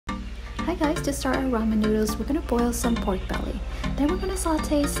Hi guys, to start our ramen noodles, we're gonna boil some pork belly. Then we're gonna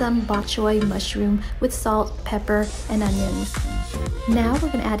saute some bok choy mushroom with salt, pepper, and onions. Now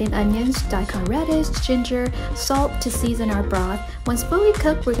we're gonna add in onions, daikon radish, ginger, salt to season our broth. Once fully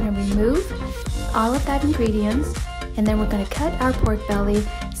cooked, we're gonna remove all of that ingredients, and then we're gonna cut our pork belly,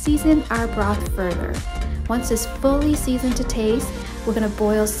 season our broth further. Once it's fully seasoned to taste, we're gonna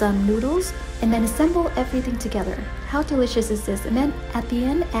boil some noodles and then assemble everything together. How delicious is this? And then at the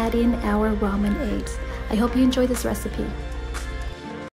end, add in our ramen eggs. I hope you enjoy this recipe.